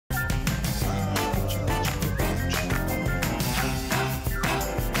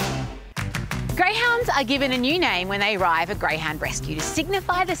are given a new name when they arrive at Greyhound Rescue to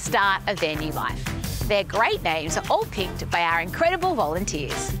signify the start of their new life. Their great names are all picked by our incredible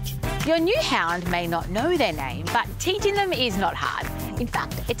volunteers. Your new hound may not know their name, but teaching them is not hard. In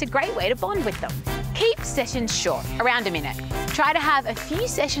fact, it's a great way to bond with them. Keep sessions short, around a minute. Try to have a few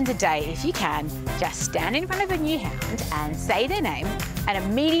sessions a day if you can. Just stand in front of a new hound and say their name and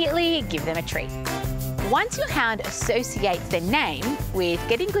immediately give them a treat. Once your hound associates their name with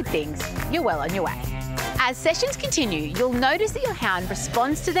getting good things, you're well on your way. As sessions continue, you'll notice that your hound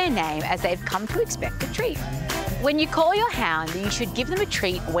responds to their name as they've come to expect a treat. When you call your hound, you should give them a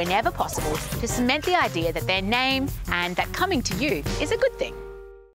treat whenever possible to cement the idea that their name and that coming to you is a good thing.